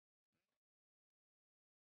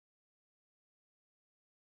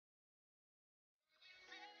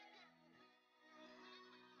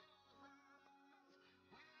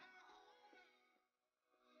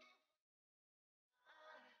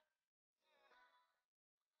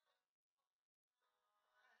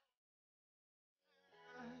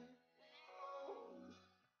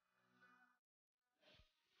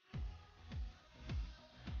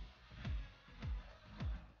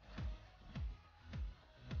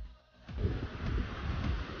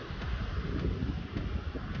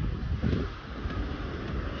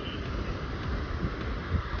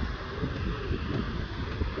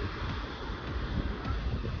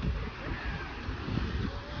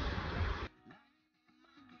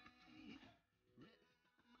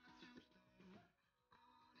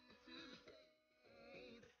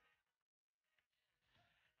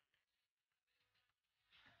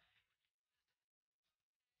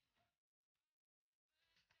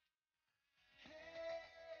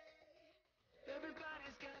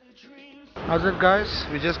How's it, guys?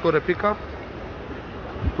 We just got a pickup,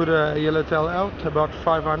 put a yellowtail out about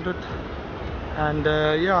 500, and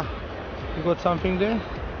yeah, we got something there.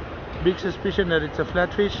 Big suspicion that it's a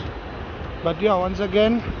flatfish, but yeah, once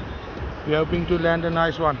again we're hoping to land a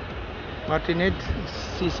nice one. Martinet,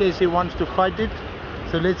 he says he wants to fight it,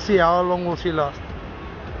 so let's see how long will she last.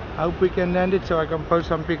 I hope we can land it so I can post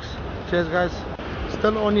some pics. Cheers, guys.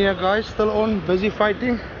 Still on here, guys, still on, busy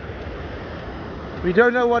fighting. We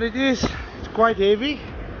don't know what it is. It's quite heavy,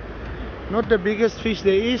 not the biggest fish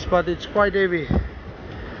there is, but it's quite heavy.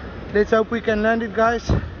 Let's hope we can land it,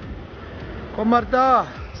 guys. Kom maar daar,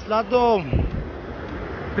 slaat hom.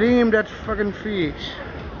 Bring him that fucking fish.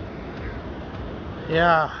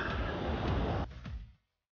 Yeah.